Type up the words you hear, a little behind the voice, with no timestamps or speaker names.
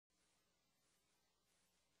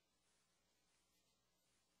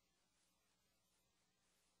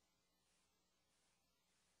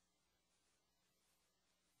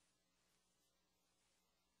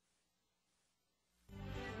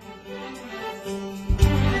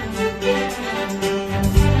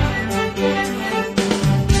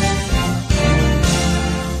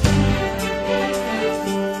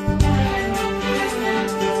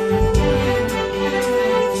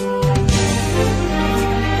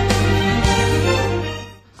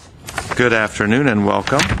Good afternoon and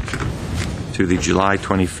welcome to the July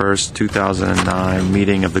 21st, 2009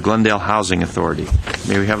 meeting of the Glendale Housing Authority.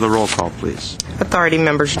 May we have the roll call, please? Authority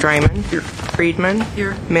members Draymond. Here. Friedman.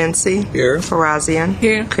 Here. Mency. Here. Farazian.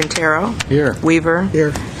 Here. Quintero. Here. Weaver. Here.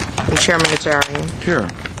 And Chairman Najarian. Here.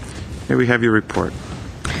 May we have your report?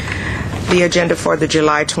 The agenda for the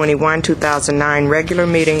July 21, 2009 regular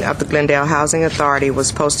meeting of the Glendale Housing Authority was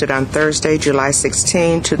posted on Thursday, July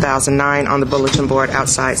 16, 2009 on the bulletin board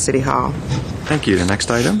outside City Hall. Thank you. The next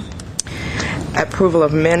item? Approval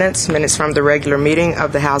of minutes from the regular meeting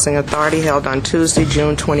of the Housing Authority held on Tuesday,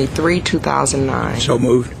 June 23, 2009. So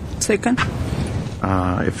moved. Second.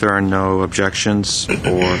 If there are no objections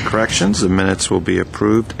or corrections, the minutes will be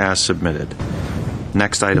approved as submitted.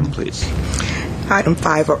 Next item, please. Item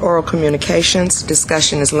 5 are oral communications.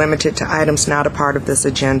 Discussion is limited to items not a part of this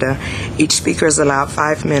agenda. Each speaker is allowed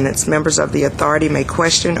 5 minutes. Members of the authority may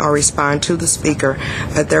question or respond to the speaker,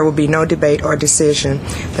 but there will be no debate or decision.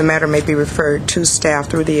 The matter may be referred to staff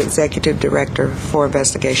through the executive director for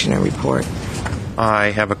investigation and report.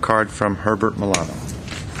 I have a card from Herbert Milano.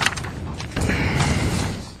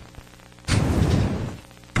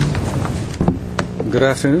 Good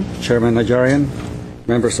afternoon, Chairman Najarian,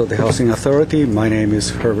 members of the Housing Authority. My name is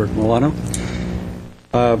Herbert Milano.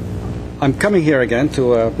 I'm coming here again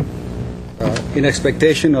to, in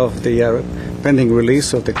expectation of the pending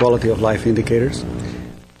release of the quality of life indicators.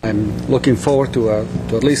 I'm looking forward to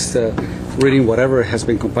at least reading whatever has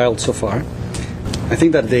been compiled so far. I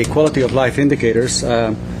think that the quality of life indicators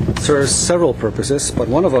serves several purposes, but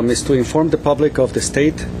one of them is to inform the public of the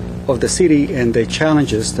state of the city and the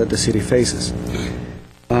challenges that the city faces.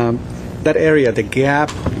 That area, the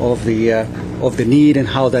gap of the need and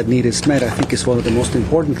how that need is met, I think is one of the most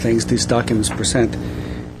important things these documents present.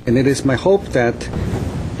 And it is my hope that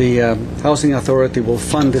the Housing Authority will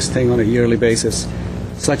fund this thing on a yearly basis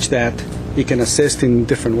such that it can assist in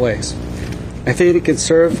different ways. I think it can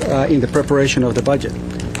serve in the preparation of the budget,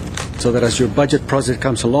 so that as your budget process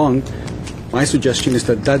comes along, my suggestion is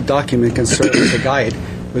that that document can serve as a guide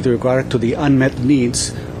with regard to the unmet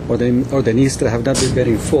needs or the needs that have not been met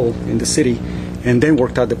in full in the city, and then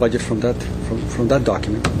worked out the budget from that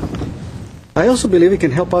document. I also believe it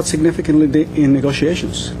can help out significantly in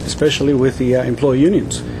negotiations, especially with the employee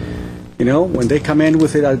unions. You know, when they come in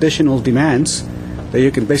with additional demands, that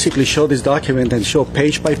you can basically show this document and show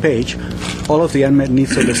page by page all of the unmet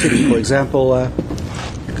needs of the city. For example,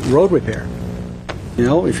 road repair. You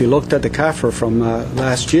know, if you looked at the CAFR from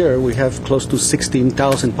last year, we have close to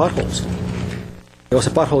 16,000 potholes. There was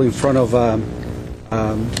a pothole in front of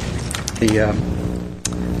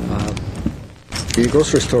the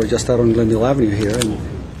grocery store just out on Glendale Avenue here, and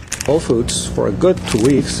Whole Foods for a good 2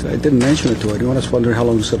 weeks. I didn't mention it to anyone. I was wondering how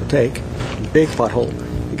long it's going to take. Big pothole.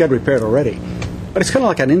 It got repaired already. But it's kind of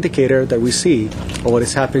like an indicator that we see of what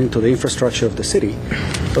is happening to the infrastructure of the city,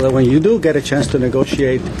 so that when you do get a chance to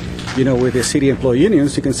negotiate, you know, with the city employee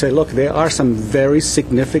unions, you can say, look, there are some very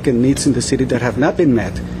significant needs in the city that have not been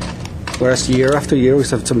met, whereas year after year we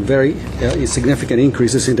have some very significant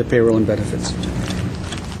increases in the payroll and benefits.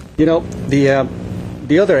 You know,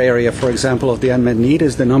 the other area, for example, of the unmet need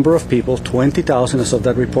is the number of people, 20,000 as of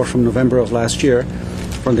that report from November of last year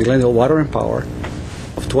from the Glendale Water and Power,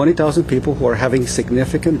 of 20,000 people who are having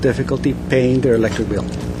significant difficulty paying their electric bill.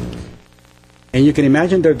 And you can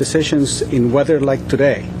imagine their decisions in weather like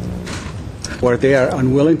today, where they are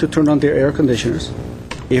unwilling to turn on their air conditioners,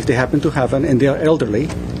 if they happen to have one, and they are elderly,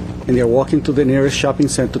 and they are walking to the nearest shopping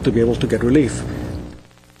center to be able to get relief.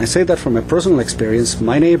 I say that from a personal experience.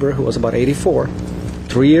 My neighbor, who was about 84,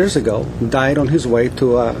 3 years ago, died on his way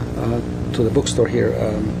to the bookstore here,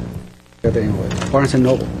 Barnes &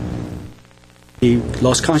 Noble. He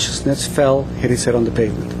lost consciousness, fell, hit his head on the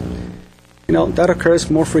pavement. You know, that occurs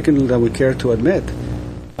more frequently than we care to admit.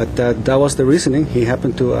 But that was the reasoning. He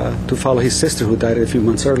happened to follow his sister, who died a few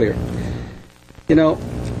months earlier. You know,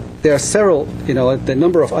 there are several, you know, the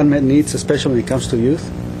number of unmet needs, especially when it comes to youth.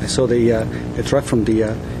 I saw the truck from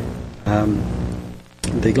the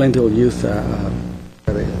Glendale Youth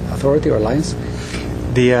Authority or Alliance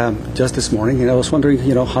just this morning, and I was wondering,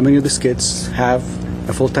 you know, how many of these kids have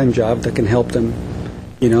a full-time job that can help them,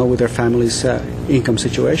 you know, with their family's income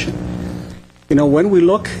situation. You know, when we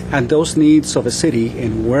look at those needs of a city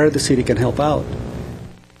and where the city can help out,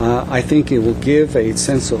 I think it will give a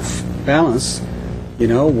sense of balance, you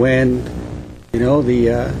know, when, you know,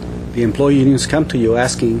 the employee unions come to you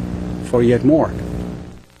asking for yet more.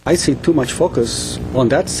 I see too much focus on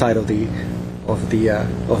that side of the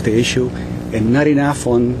issue, and not enough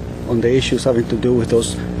on the issues having to do with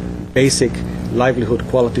those basic livelihood,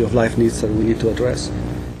 quality of life needs that we need to address.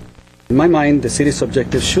 In my mind, the city's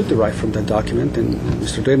objectives should derive from that document, and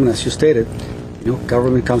Mr. Draymond, as you stated,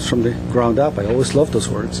 government comes from the ground up. I always love those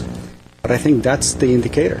words. But I think that's the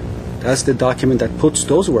indicator. That's the document that puts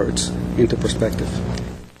those words into perspective.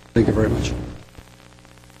 Thank you very much.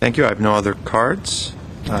 Thank you. I have no other cards.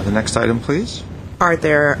 The next item, please. Are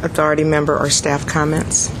there authority member or staff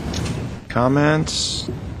comments? Comments?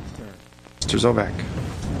 Mr. Zovak.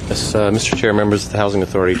 Yes, Mr. Chair, members of the Housing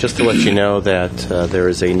Authority, just to let you know that there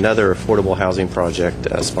is another affordable housing project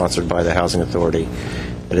sponsored by the Housing Authority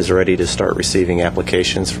that is ready to start receiving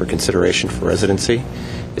applications for consideration for residency.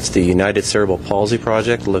 It's the United Cerebral Palsy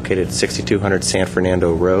Project located at 6200 San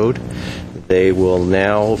Fernando Road. They will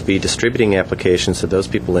now be distributing applications to those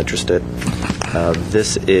people interested.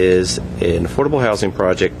 This is an affordable housing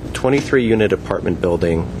project, 23-unit apartment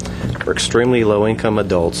building for extremely low-income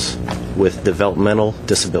adults with developmental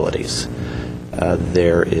disabilities.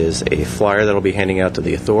 There is a flyer that will be handing out to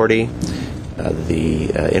the authority. The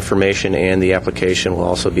information and the application will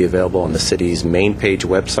also be available on the city's main page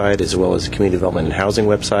website as well as the Community Development and Housing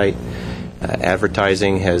website.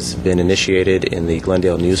 Advertising has been initiated in the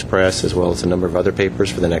Glendale News Press as well as a number of other papers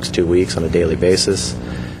for the next 2 weeks on a daily basis.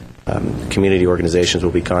 Community organizations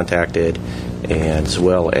will be contacted, and as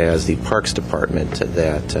well as the Parks Department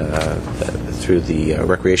that through the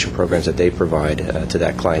recreation programs that they provide to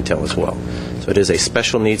that clientele as well. So it is a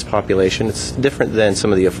special needs population. It's different than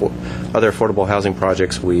some of the other affordable housing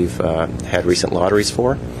projects we've had recent lotteries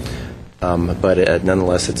for, but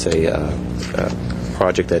nonetheless it's a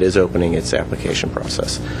project that is opening its application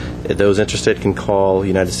process. Those interested can call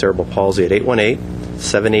United Cerebral Palsy at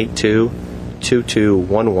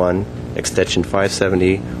 818-782-2211, extension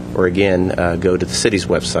 570, or again, go to the city's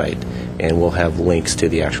website, and we'll have links to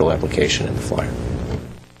the actual application in the flyer.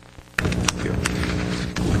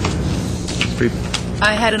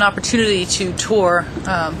 I had an opportunity to tour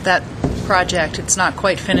that project. It's not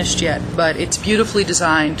quite finished yet, but it's beautifully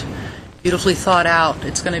designed, beautifully thought out.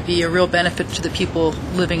 It's going to be a real benefit to the people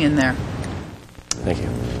living in there. Thank you.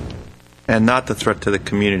 And not the threat to the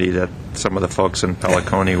community that some of the folks in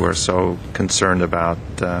Peliconey were so concerned about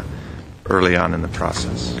early on in the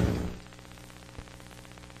process.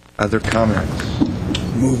 Other comments?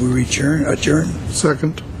 Move we adjourn.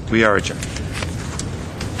 Second. We are adjourned.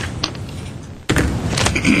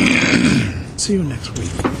 See you next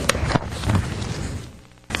week.